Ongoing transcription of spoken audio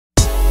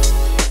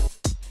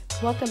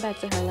guys, welcome back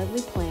to Her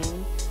Lovely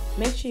Plan.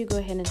 Make sure you go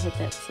ahead and hit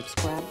that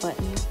subscribe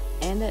button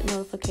and that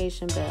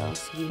notification bell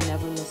so you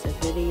never miss a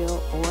video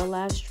or a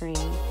live stream.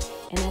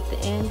 And at the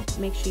end,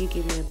 make sure you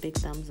give me a big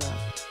thumbs up.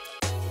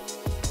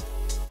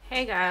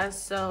 Hey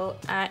guys, so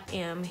I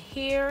am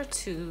here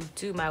to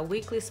do my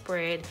weekly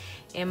spread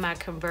in my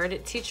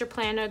converted teacher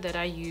planner that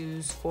I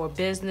use for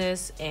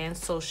business and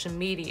social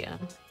media.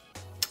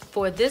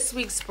 For this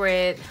week's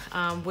spread,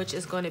 which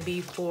is going to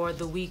be for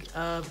the week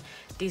of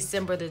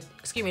November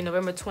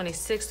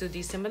 26th through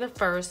December the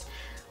 1st,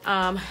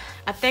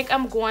 I think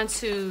I'm going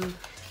to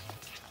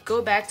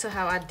go back to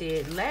how I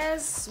did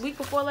week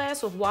before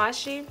last with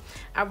washi.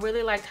 I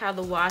really liked how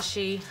the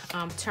washi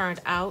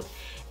turned out,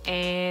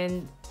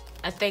 and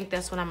I think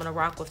that's what I'm gonna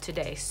rock with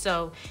today.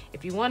 So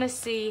if you wanna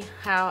see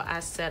how I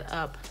set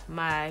up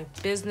my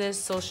business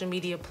social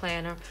media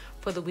planner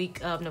for the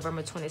week of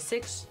November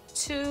 26th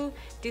to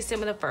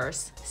December the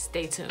 1st,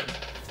 stay tuned.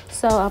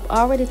 So I've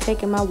already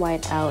taken my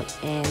white out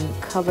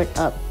and covered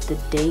up the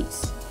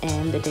dates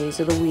and the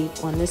days of the week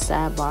on this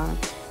sidebar,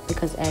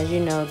 because as you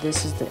know,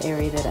 this is the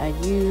area that I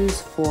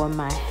use for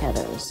my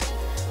headers.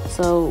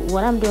 So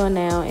what I'm doing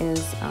now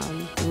is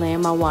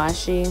laying my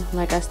washi.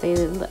 Like I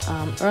stated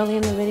early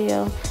in the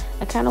video,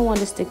 I kind of want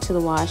to stick to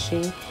the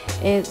washi.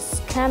 It's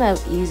kind of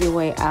easy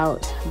way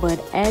out,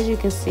 but as you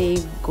can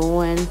see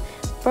going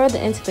further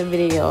into the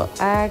video,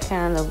 I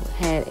kind of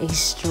had a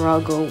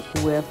struggle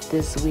with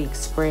this week's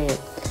spread,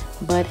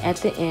 but at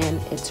the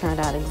end it turned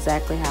out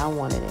exactly how I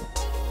wanted it.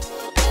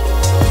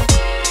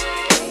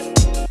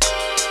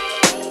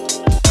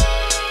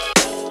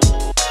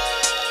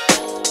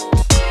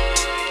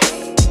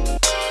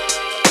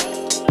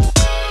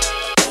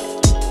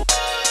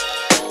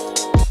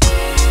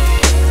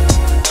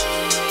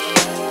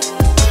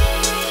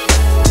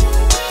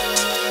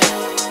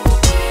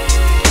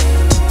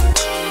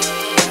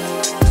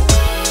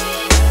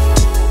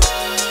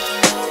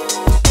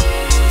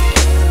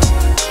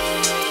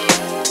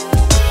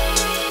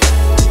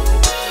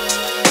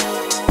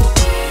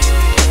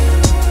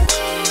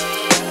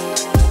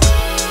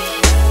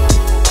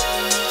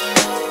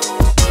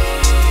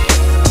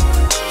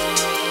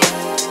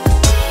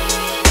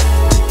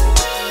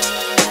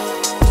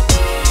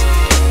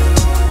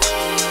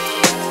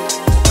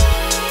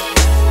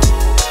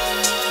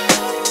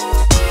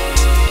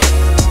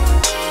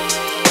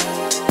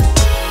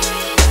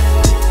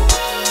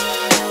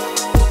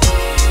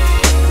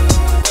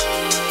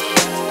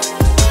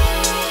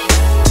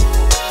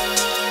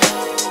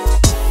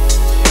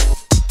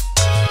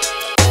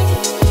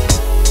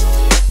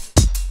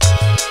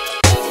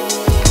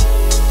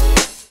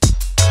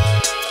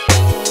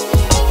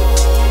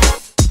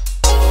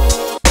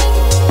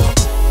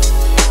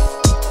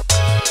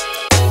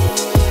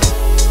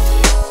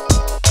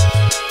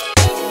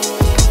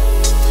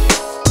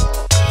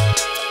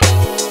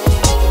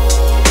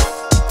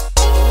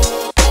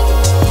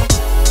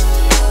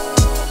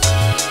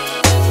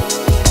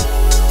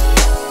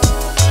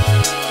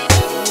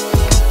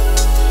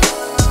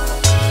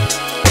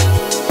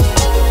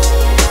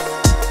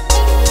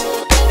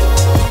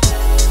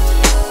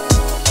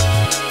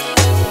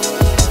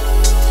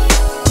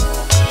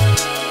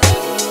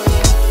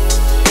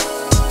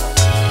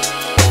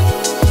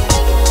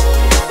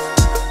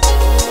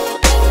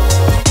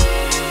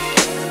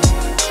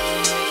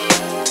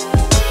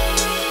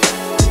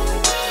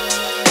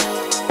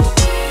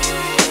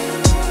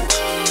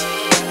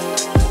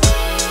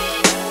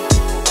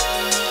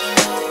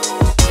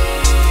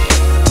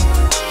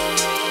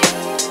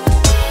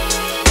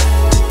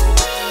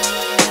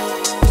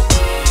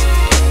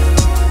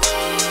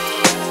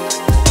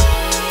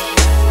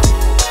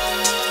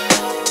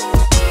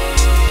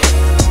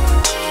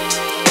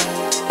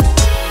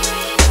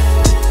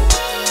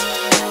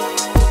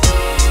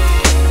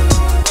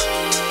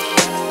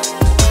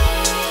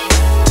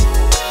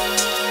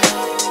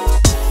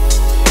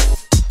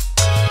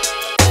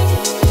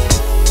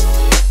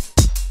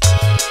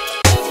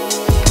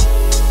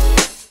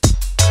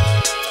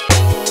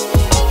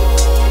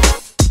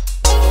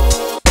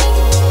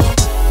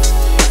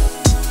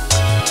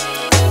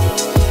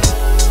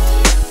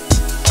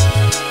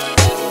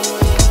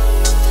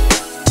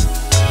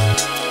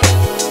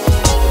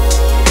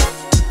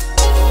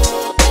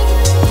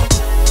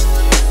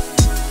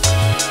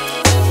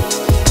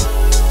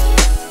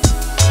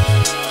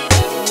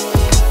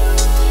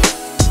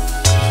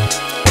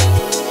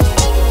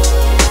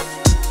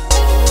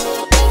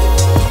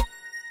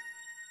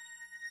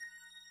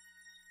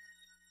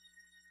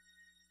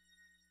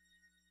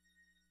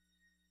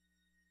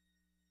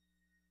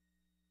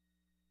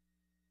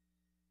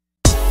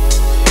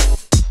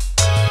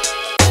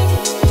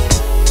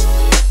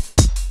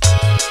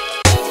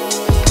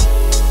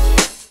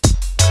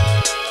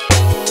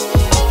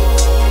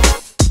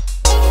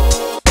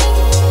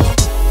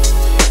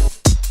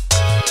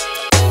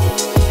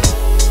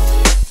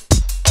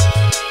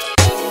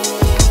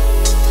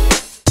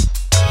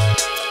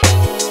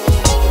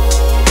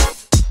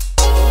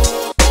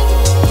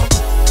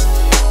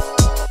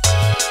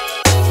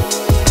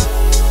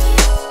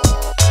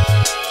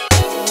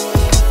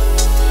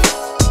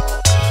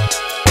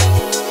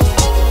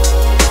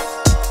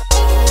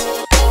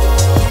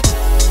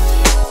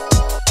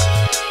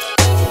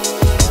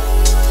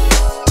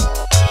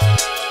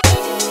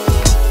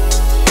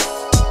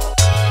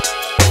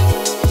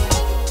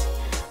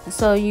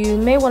 So you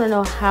may want to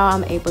know how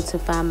I'm able to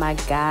find my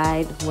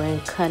guide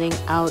when cutting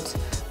out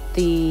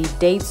the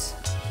dates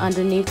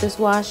underneath this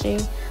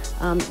washi.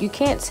 You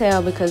can't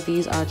tell because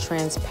these are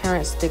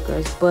transparent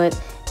stickers, but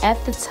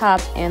at the top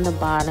and the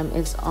bottom,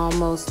 it's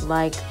almost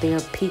like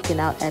they're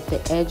peeking out at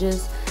the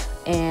edges,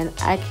 and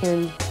I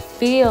can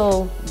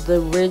feel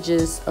the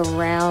ridges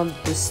around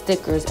the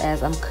stickers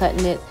as I'm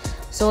cutting it.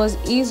 So it's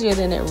easier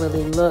than it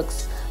really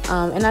looks.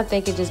 And I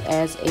think it just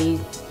adds a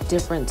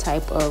different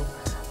type of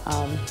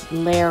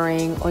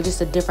layering, or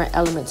just a different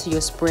element to your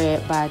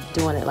spread by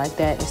doing it like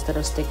that instead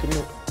of sticking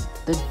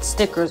the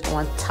stickers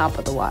on top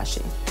of the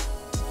washi.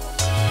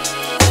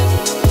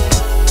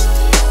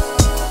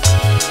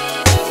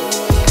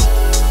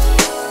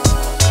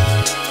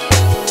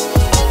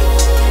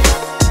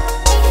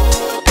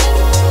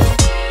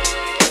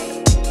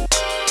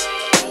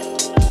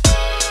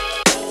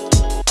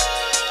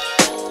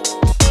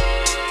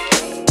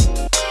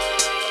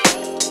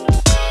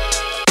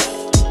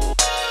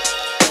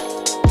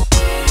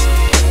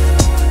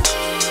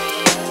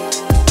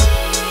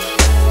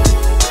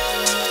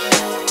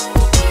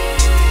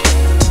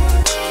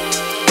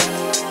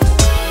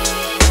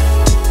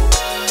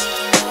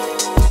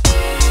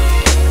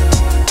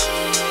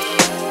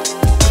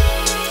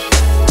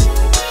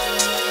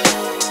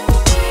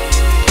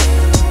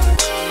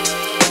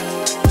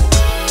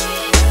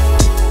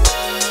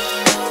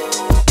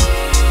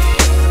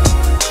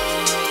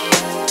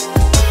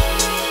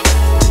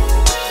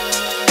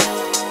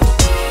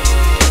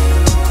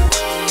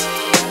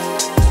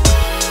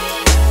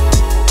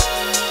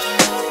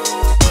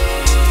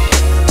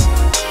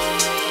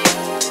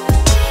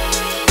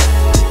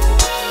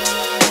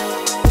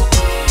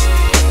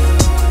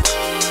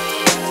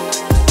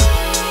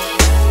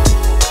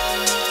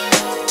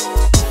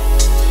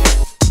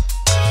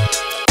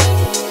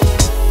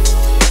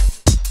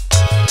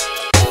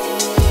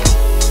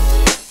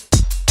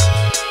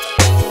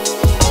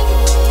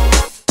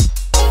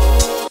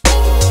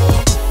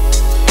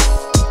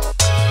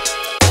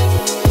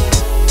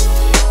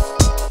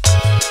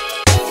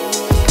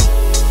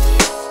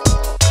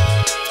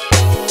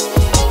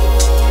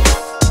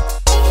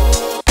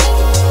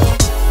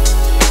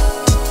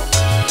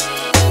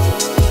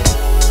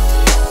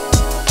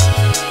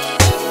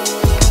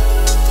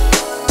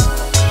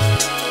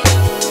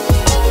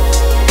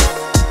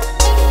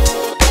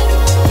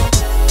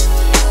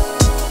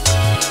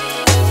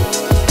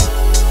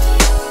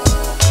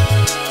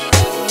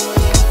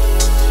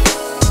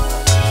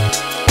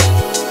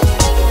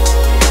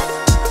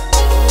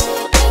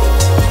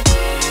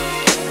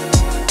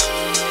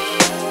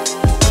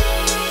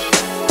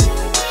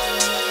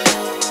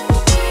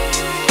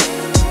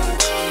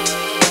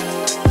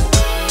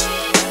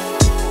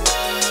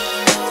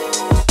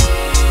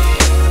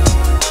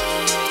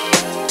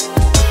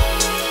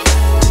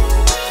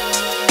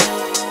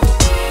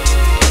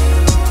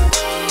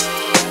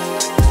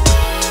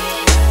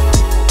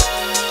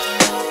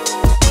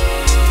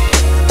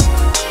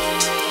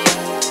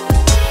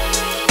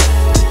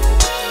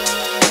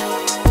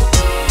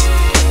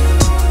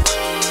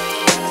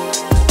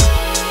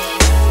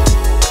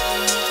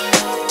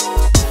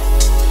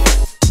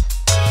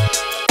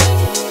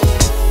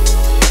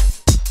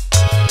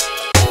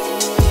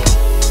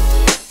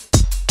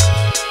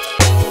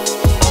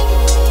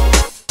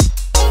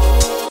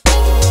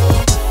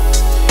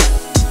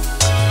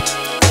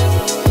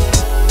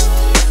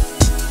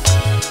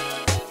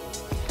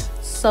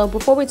 So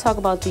before we talk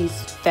about these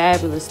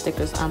fabulous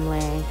stickers I'm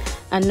laying,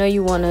 I know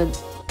you're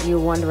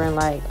wondering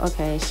like,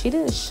 okay, she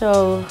didn't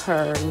show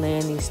her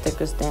laying these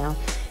stickers down.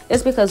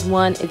 It's because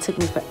one, it took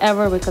me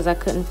forever because I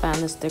couldn't find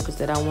the stickers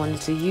that I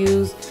wanted to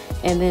use,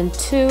 and then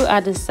two, I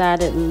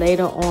decided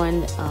later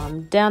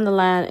on down the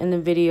line in the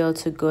video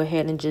to go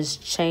ahead and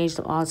just change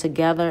them all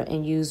together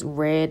and use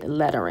red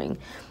lettering.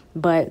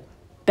 But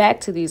back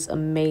to these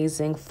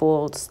amazing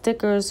foiled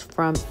stickers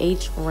from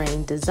H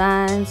Rain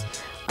Designs.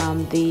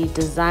 The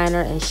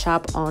designer and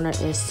shop owner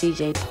is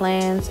CJ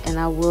Plans, and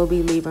I will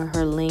be leaving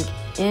her link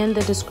in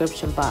the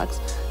description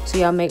box, so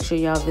y'all make sure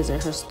y'all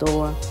visit her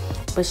store.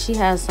 But she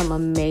has some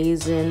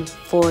amazing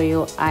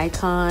foil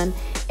icon,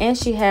 and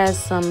she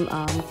has some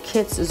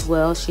kits as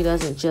well. She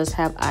doesn't just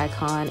have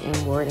icon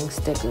and wording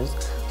stickers,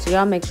 so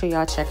y'all make sure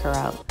y'all check her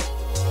out.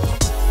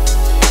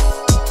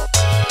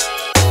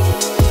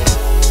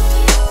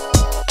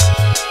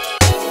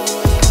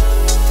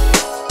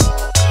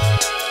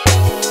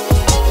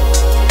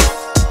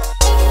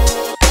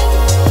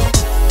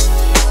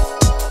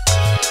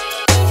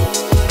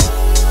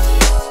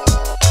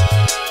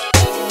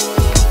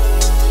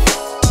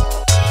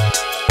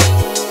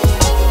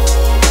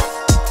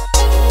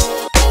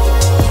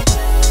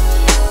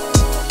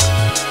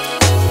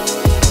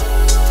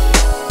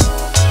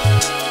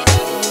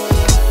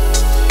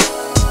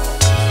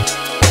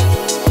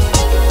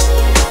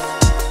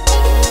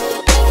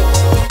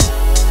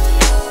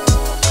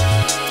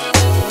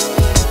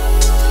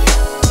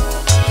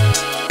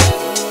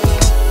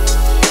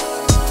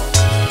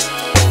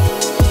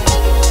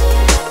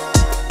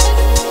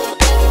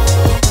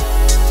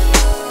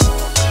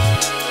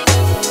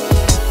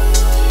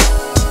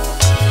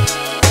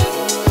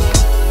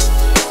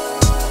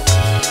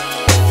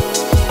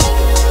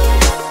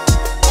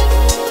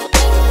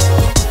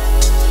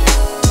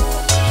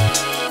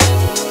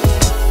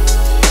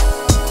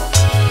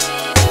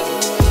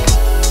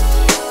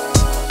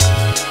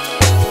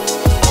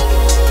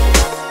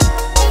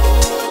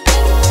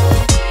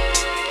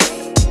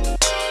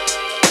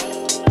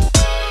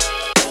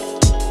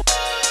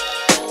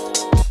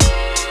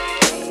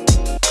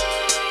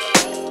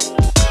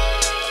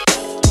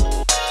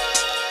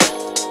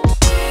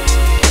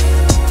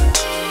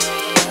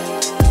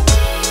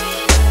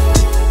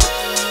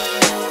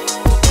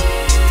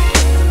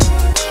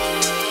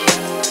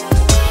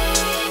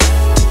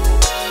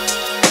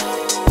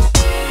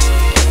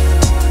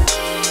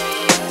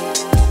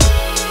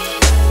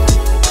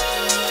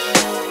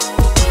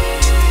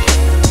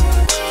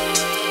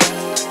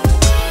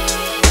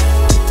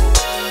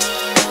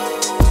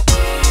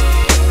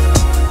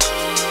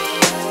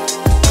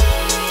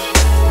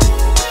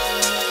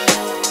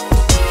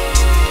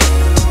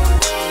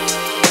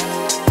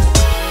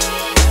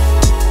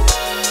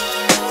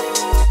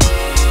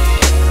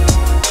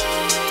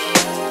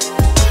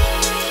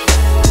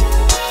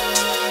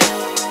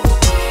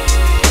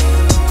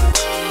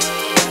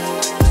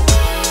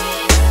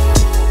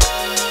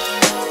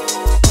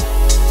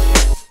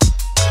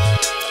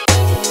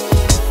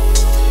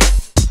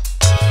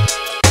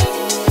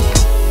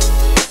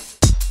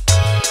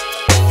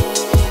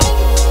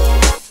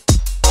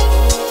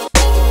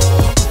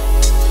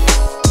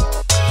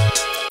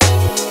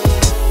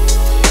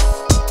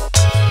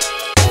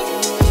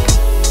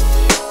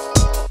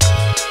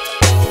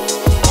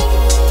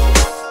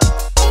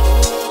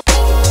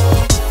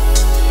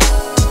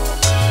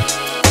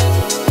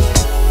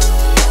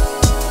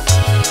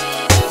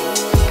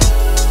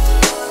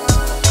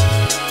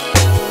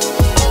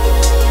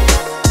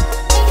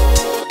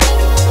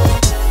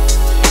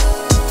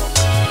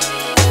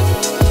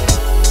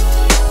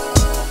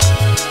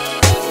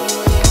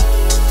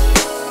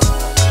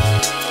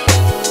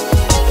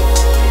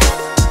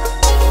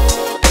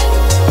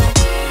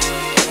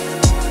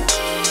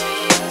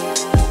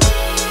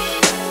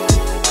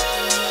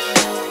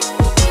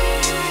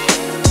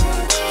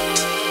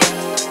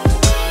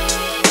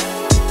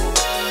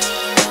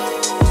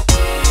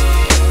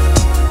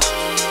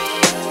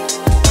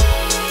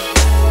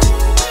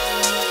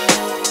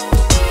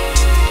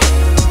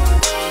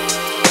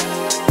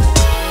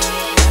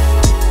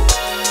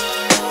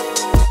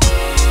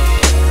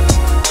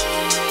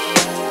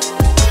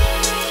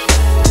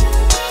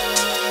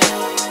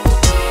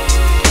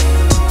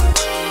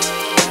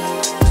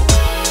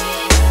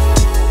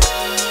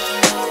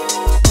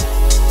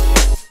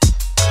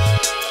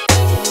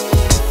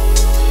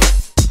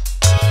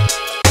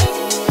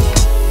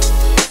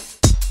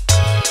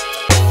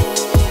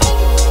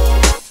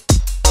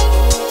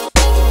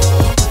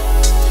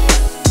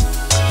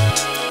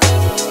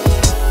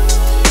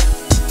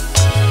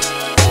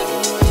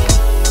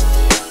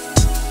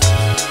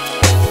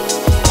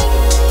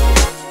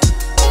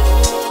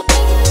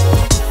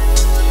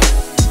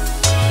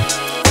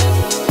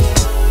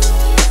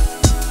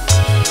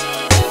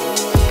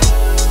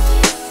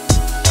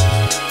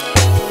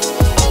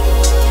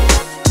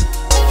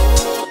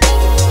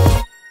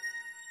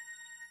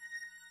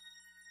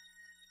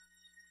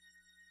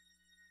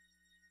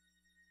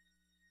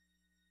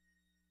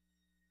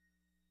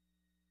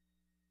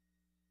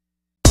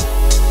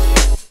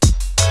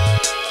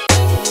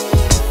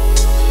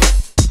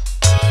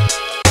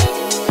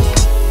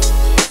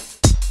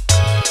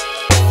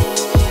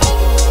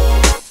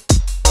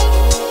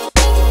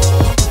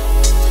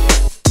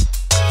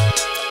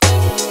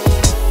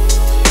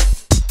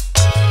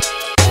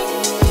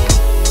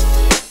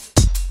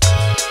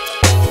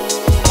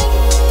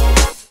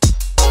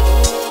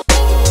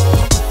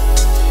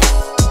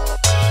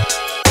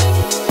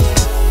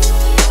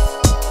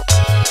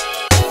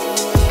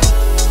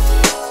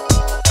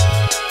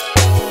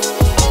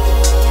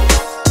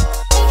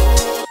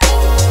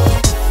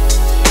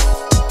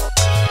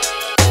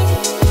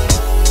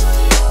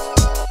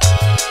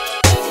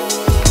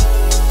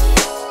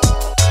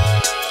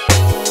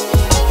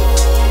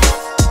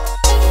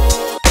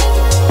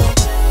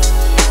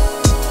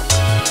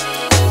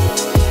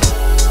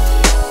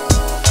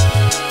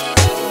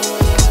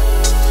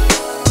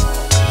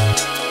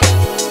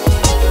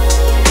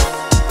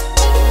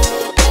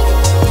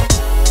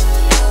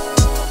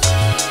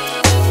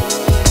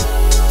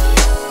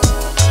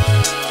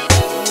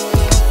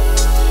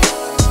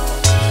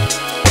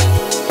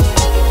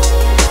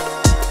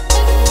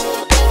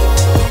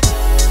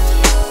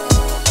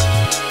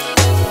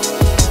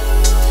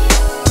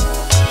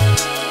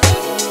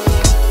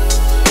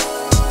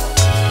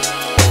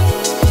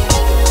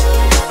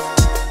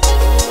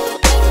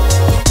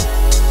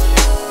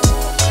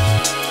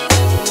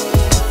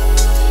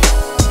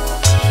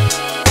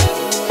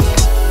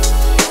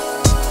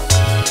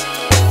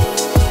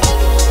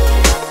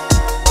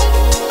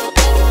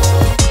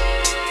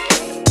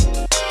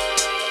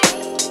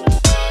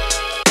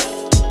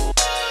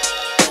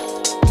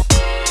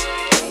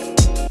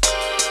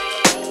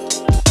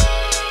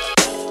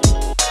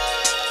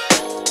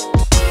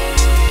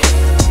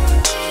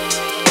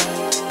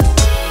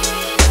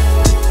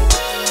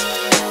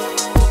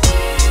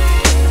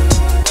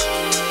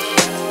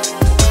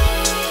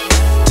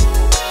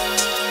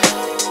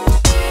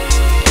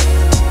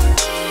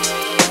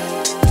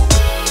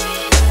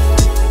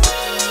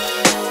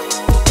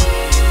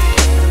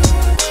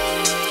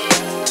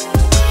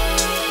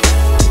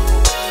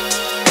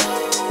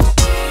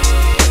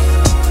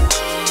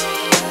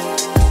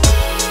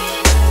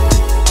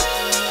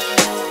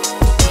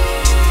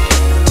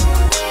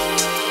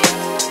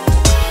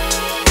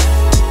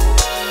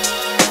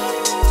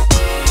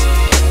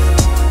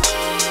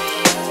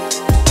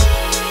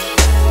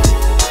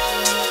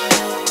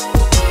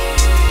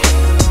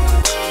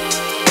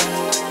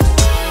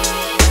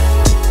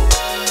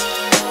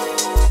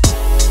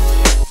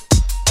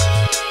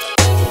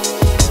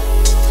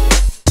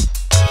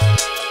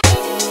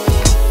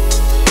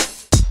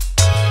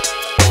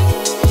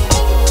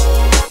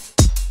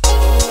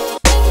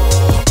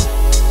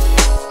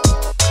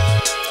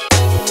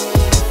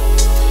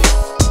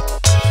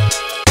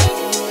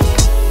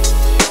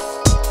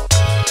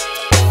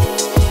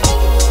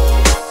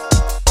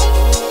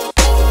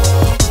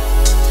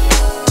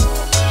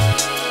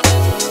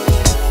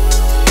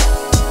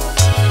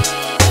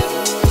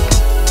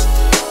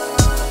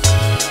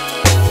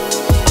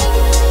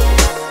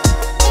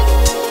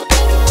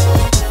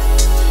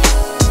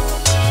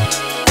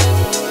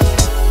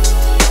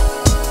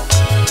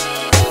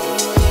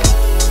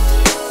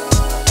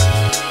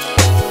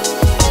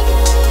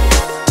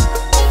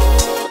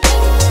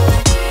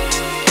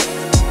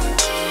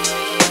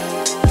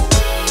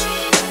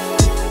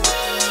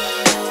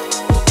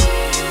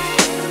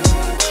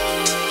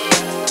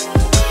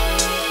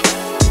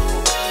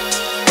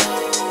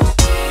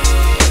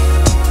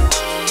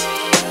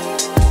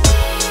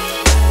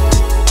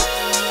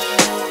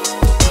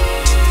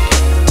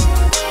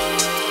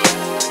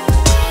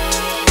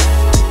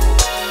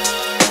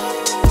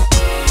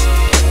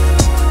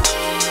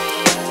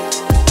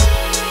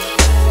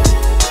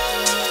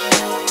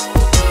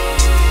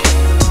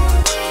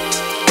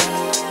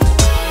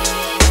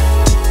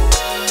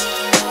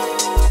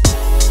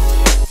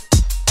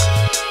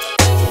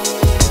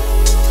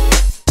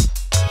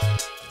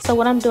 So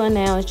what I'm doing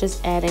now is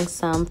just adding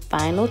some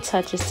final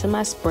touches to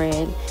my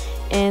spread.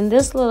 And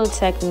this little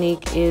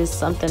technique is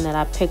something that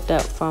I picked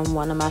up from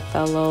one of my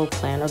fellow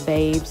planner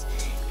babes.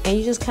 And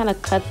you just kind of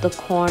cut the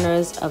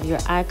corners of your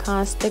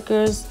icon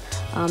stickers.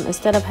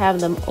 Instead of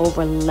having them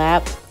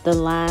overlap the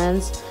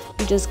lines,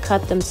 you just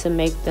cut them to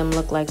make them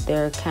look like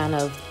they're kind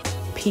of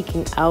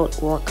peeking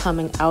out or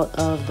coming out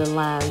of the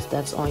lines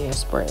that's on your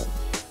spread.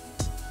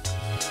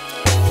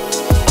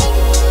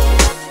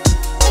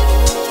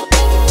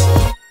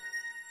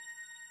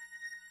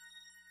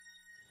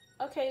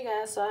 Okay, you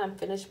guys, so I'm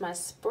finished my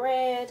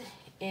spread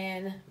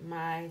in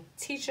my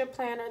teacher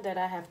planner that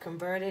I have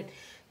converted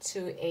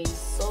to a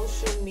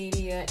social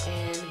media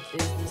and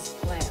business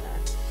planner.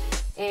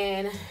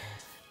 And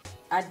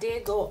I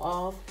did go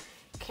off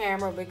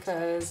camera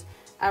because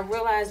I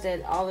realized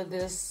that all of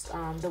this,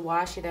 the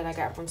washi that I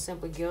got from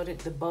Simply Gilded,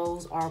 the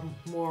bows are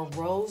more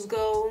rose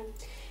gold.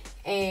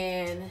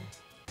 And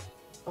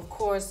of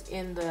course,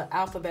 in the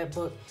alphabet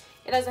book,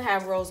 it doesn't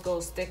have rose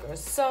gold stickers.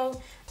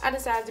 So I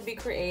decided to be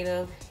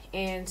creative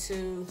and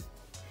to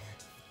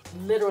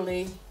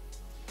literally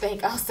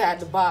think outside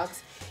the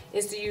box,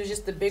 is to use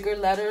just the bigger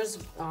letters.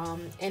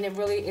 And it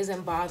really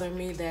isn't bothering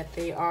me that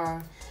they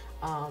are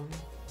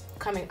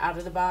coming out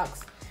of the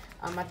box.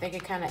 I think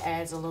it kind of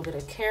adds a little bit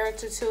of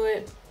character to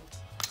it.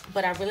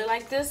 But I really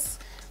like this.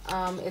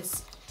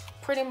 It's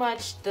pretty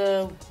much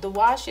the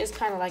washi is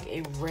kind of like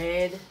a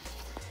red-ish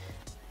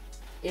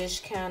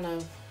kind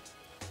of,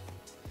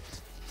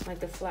 like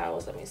the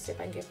flowers. Let me see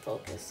if I can get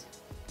focus.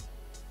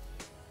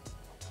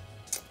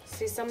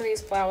 See, some of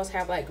these flowers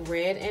have like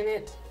red in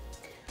it.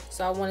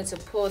 So I wanted to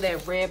pull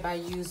that red by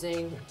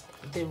using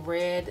the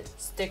red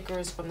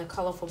stickers from the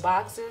colorful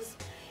boxes.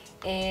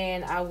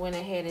 And I went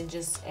ahead and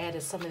just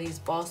added some of these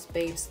Boss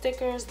Babe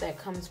stickers that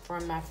comes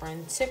from my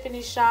friend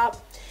Tiffany's shop.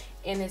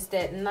 And it's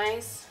that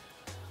nice,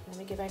 let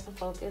me get back in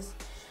focus.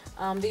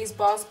 These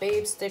Boss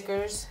Babe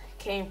stickers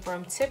came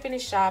from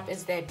Tiffany's shop.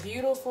 It's that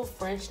beautiful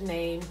French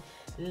name,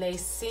 Les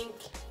 5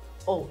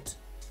 Hautes.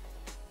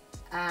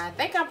 I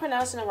think I'm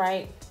pronouncing it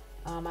right.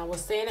 I was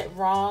saying it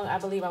wrong. I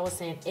believe I was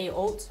saying A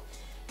haute,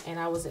 and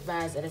I was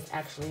advised that it's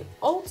actually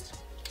haute.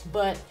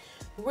 But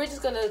we're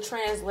just gonna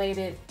translate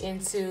it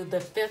into the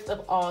 5th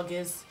of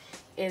August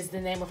is the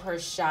name of her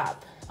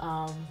shop.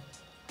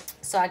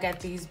 So I got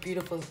these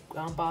beautiful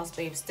Boss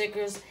Babe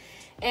stickers,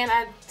 and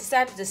I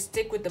decided to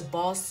stick with the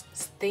Boss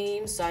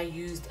theme. So I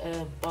used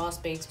a Boss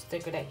Babe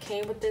sticker that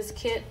came with this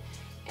kit,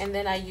 and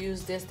then I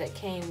used this that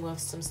came with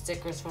some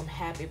stickers from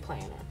Happy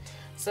Planner.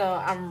 So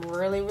I'm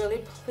really, really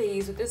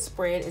pleased with this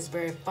spread. It's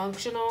very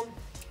functional,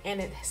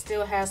 and it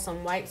still has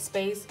some white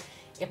space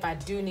if I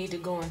do need to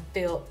go and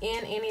fill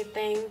in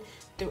anything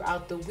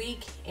throughout the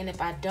week. And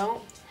if I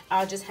don't,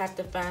 I'll just have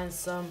to find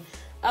some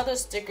other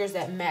stickers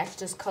that match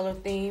this color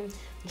theme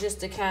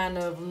just to kind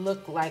of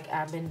look like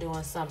I've been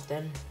doing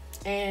something.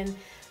 And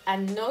I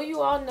know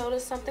you all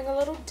noticed something a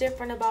little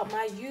different about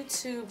my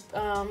YouTube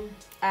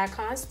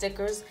icon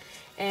stickers,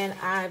 and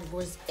I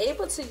was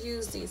able to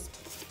use these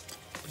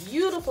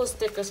beautiful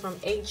stickers from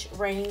H.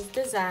 Rains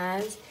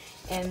Designs,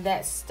 and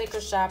that sticker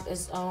shop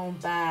is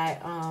owned by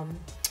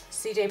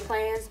CJ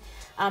Plans.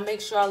 I'll make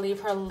sure I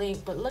leave her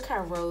link, but look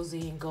how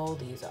rosy and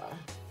gold these are.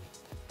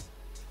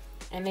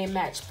 And they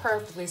match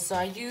perfectly. So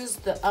I use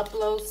the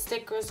upload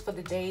stickers for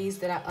the days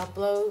that I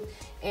upload.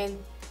 And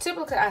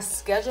typically I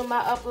schedule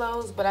my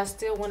uploads, but I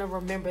still want to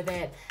remember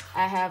that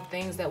I have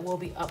things that will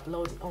be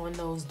uploaded on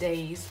those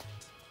days.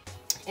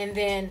 And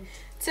then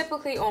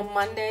typically on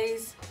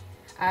Mondays,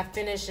 I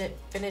finish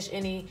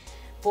any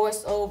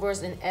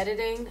voiceovers and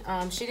editing.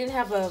 She didn't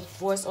have a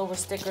voiceover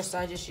sticker, so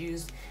I just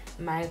used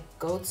my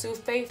Go-To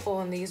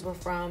Faithful, and these were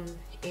from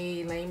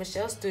Elaine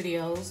Michelle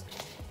Studios.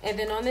 And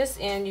then on this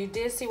end, you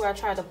did see where I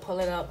tried to pull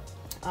it up.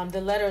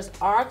 The letters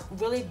are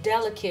really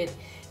delicate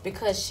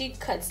because she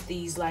cuts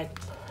these like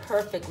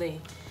perfectly.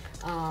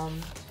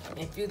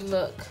 If you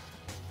look,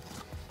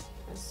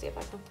 let's see if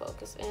I can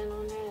focus in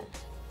on that.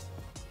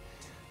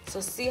 So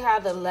see how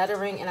the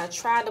lettering, and I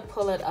tried to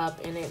pull it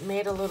up and it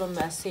made a little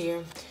mess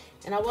here.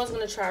 And I was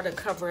gonna try to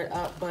cover it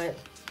up, but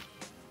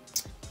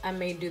I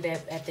may do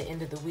that at the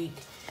end of the week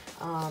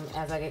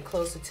as I get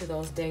closer to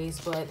those days.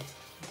 But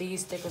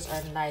these stickers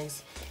are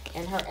nice.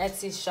 And her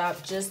Etsy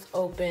shop just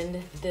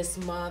opened this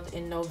month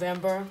in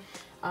November.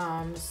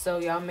 So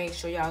y'all make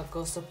sure y'all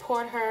go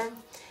support her.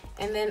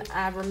 And then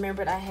I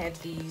remembered I had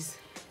these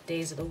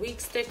Days of the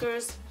Week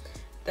stickers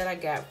that I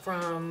got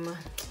from,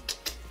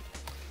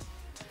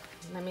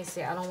 let me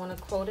see, I don't want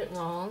to quote it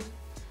wrong.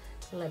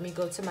 Let me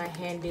go to my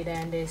handy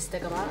dandy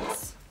sticker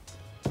box.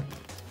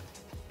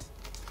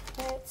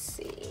 Let's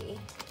see.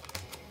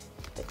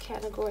 The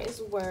category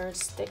is word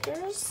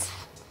stickers.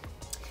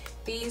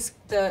 These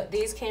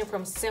came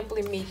from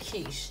Simply Me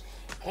Quiche,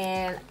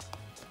 and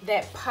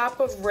that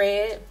pop of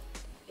red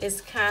is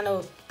kind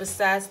of,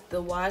 besides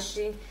the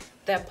washi,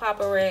 that pop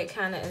of red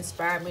kind of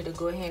inspired me to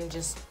go ahead and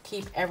just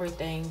keep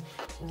everything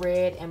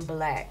red and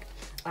black.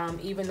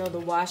 Even though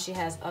the washi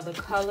has other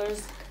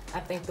colors, I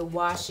think the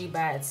washi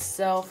by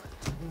itself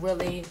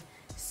really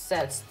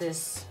sets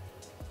this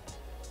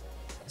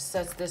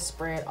sets this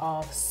spread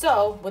off.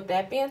 So with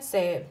that being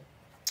said,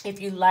 if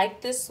you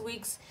like this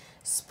week's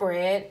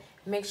spread,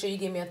 make sure you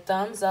give me a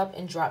thumbs up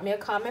and drop me a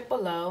comment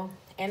below.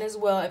 And as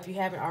well, if you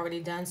haven't already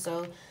done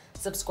so,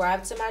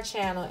 subscribe to my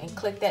channel and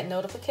click that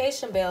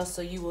notification bell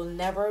so you will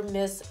never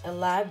miss a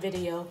live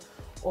video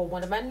or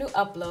one of my new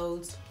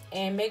uploads.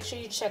 And make sure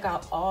you check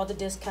out all the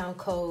discount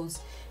codes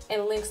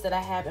and links that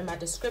I have in my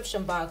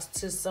description box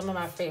to some of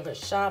my favorite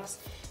shops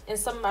and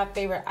some of my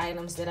favorite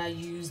items that I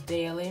use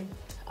daily.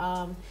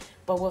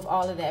 But with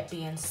all of that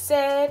being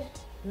said,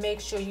 make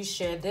sure you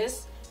share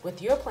this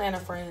with your planner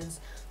friends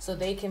so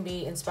they can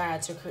be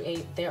inspired to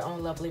create their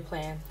own lovely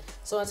plan.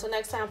 So until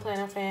next time,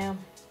 planner fam,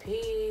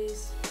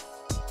 peace.